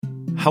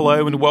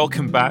Hello and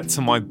welcome back to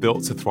my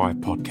Built to Thrive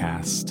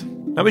podcast.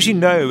 Now, as you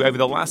know, over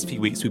the last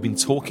few weeks, we've been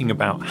talking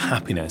about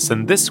happiness,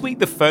 and this week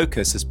the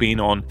focus has been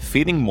on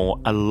feeling more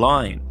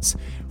aligned.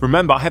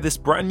 Remember, I have this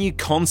brand new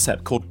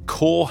concept called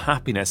core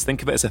happiness.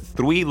 Think of it as a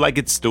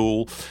three-legged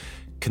stool: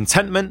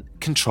 contentment,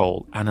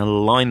 control, and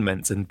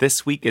alignment. And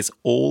this week is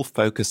all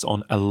focused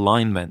on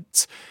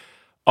alignment.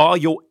 Are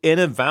your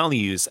inner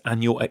values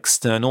and your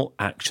external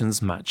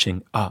actions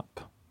matching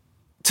up?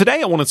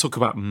 Today, I want to talk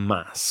about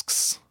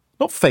masks.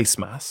 Not face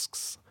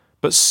masks,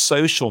 but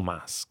social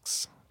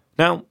masks.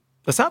 Now,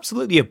 there's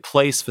absolutely a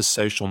place for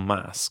social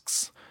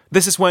masks.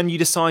 This is when you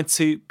decide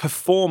to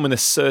perform in a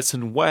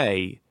certain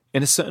way,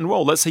 in a certain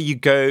role. Let's say you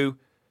go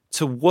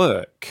to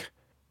work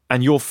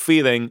and you're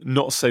feeling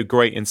not so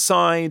great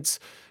inside,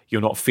 you're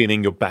not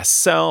feeling your best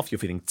self, you're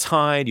feeling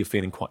tired, you're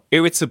feeling quite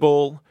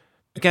irritable.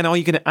 Again, are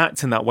you going to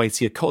act in that way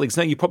to your colleagues?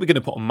 No, you're probably going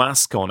to put a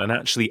mask on and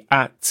actually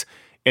act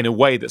in a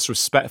way that's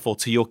respectful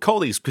to your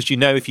colleagues, because you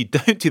know if you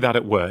don't do that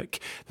at work,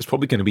 there's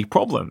probably going to be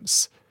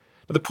problems.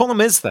 But the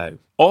problem is, though,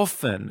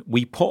 often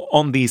we put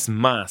on these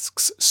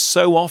masks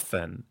so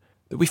often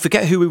that we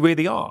forget who we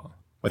really are,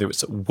 whether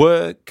it's at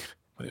work,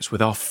 whether it's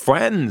with our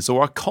friends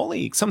or our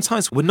colleagues.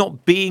 Sometimes we're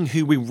not being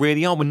who we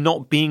really are. We're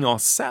not being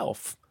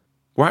ourselves.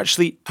 We're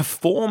actually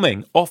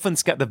performing, often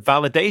to get the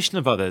validation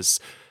of others.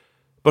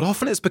 But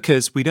often it's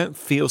because we don't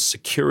feel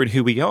secure in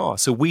who we are.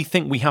 So we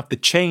think we have to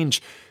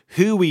change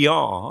who we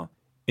are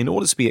in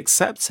order to be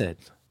accepted.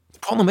 The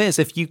problem is,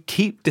 if you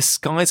keep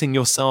disguising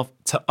yourself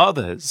to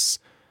others,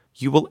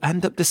 you will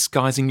end up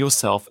disguising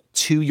yourself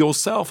to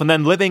yourself. And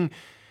then living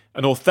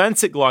an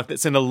authentic life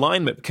that's in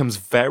alignment becomes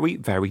very,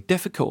 very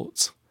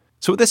difficult.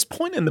 So at this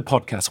point in the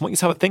podcast, I want you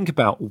to have a think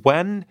about,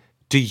 when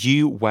do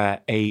you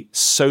wear a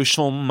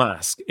social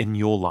mask in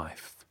your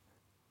life?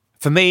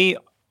 For me,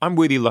 I'm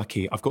really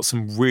lucky. I've got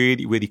some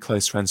really, really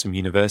close friends from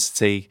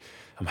university.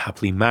 I'm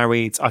happily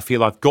married. I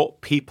feel I've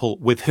got people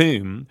with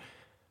whom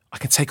I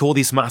can take all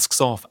these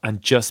masks off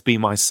and just be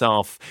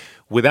myself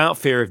without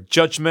fear of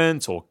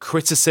judgment or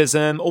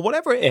criticism or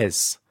whatever it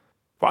is.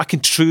 But I can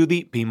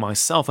truly be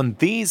myself. And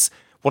these,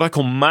 what I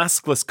call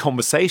maskless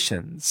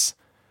conversations,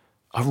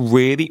 are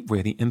really,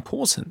 really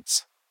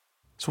important.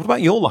 So what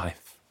about your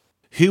life?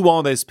 Who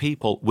are those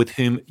people with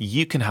whom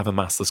you can have a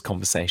maskless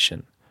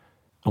conversation?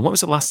 And when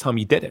was the last time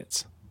you did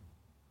it?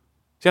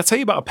 See, I'll tell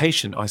you about a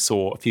patient I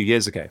saw a few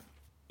years ago.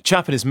 A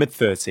chap in his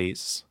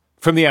mid-30s.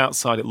 From the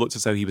outside, it looked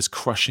as though he was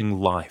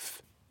crushing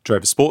life.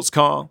 Drove a sports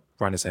car,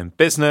 ran his own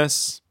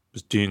business,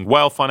 was doing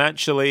well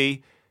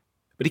financially.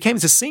 But he came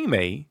to see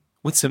me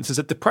with symptoms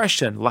of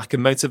depression, lack of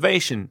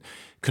motivation,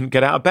 couldn't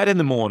get out of bed in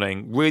the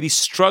morning, really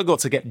struggled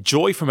to get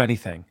joy from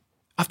anything.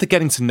 After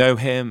getting to know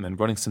him and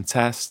running some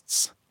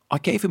tests, I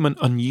gave him an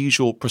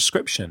unusual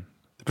prescription.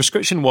 The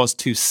prescription was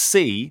to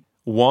see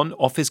one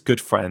of his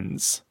good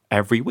friends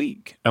every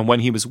week. And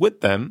when he was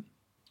with them,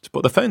 to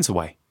put the phones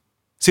away.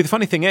 See, the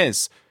funny thing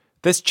is,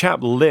 this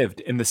chap lived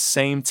in the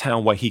same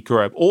town where he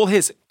grew up. All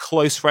his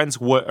close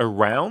friends were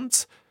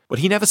around, but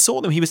he never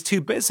saw them. He was too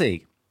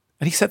busy.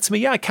 And he said to me,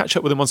 yeah, I catch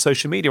up with them on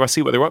social media. I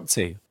see what they're up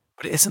to.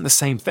 But it isn't the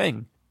same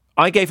thing.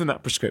 I gave him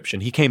that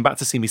prescription. He came back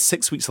to see me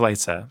 6 weeks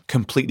later,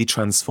 completely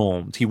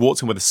transformed. He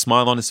walked in with a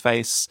smile on his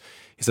face.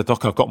 He said,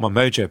 Doc, I've got my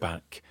mojo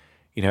back.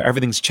 You know,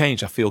 everything's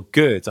changed. I feel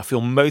good. I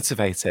feel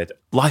motivated.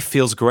 Life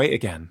feels great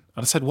again.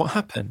 And I said, what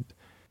happened?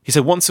 He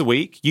said, once a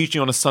week, usually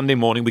on a Sunday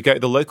morning, we go to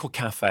the local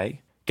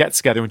cafe, get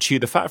together and chew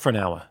the fat for an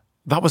hour.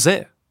 That was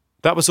it.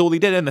 That was all he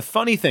did. And the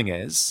funny thing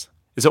is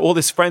that all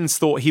his friends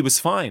thought he was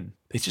fine.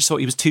 They just thought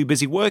he was too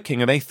busy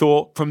working, and they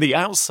thought from the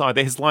outside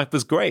that his life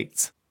was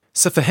great.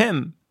 So for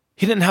him,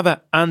 he didn't have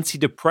an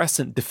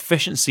antidepressant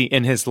deficiency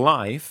in his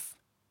life.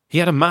 He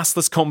had a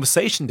maskless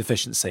conversation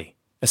deficiency.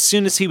 As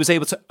soon as he was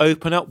able to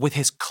open up with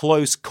his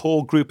close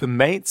core group of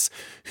mates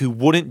who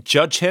wouldn't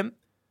judge him.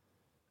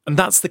 And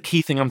that's the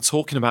key thing I'm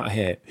talking about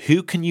here.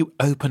 Who can you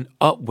open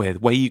up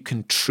with where you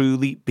can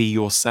truly be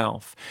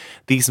yourself?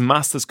 These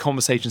maskless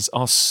conversations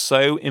are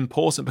so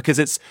important because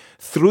it's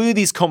through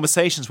these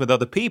conversations with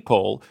other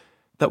people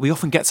that we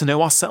often get to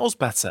know ourselves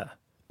better.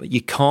 But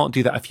you can't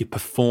do that if you're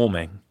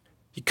performing.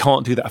 You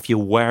can't do that if you're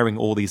wearing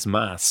all these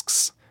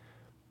masks.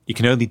 You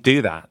can only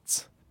do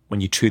that when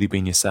you're truly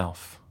being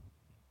yourself.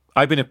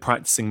 I've been a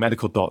practicing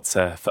medical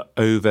doctor for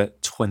over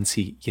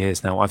 20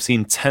 years now. I've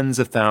seen tens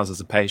of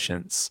thousands of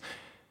patients.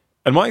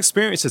 And my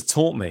experience has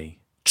taught me,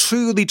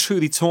 truly,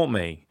 truly taught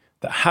me,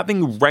 that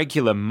having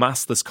regular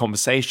maskless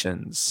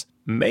conversations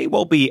may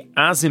well be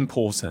as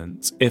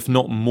important, if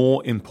not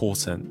more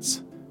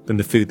important, than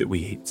the food that we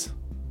eat.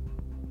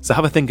 So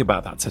have a think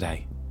about that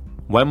today.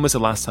 When was the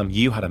last time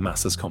you had a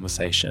maskless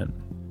conversation?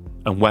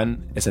 And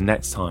when is the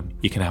next time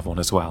you can have one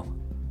as well?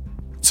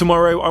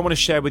 Tomorrow, I want to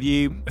share with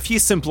you a few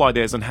simple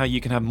ideas on how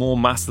you can have more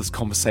maskless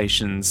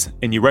conversations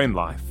in your own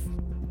life.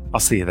 I'll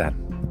see you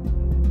then.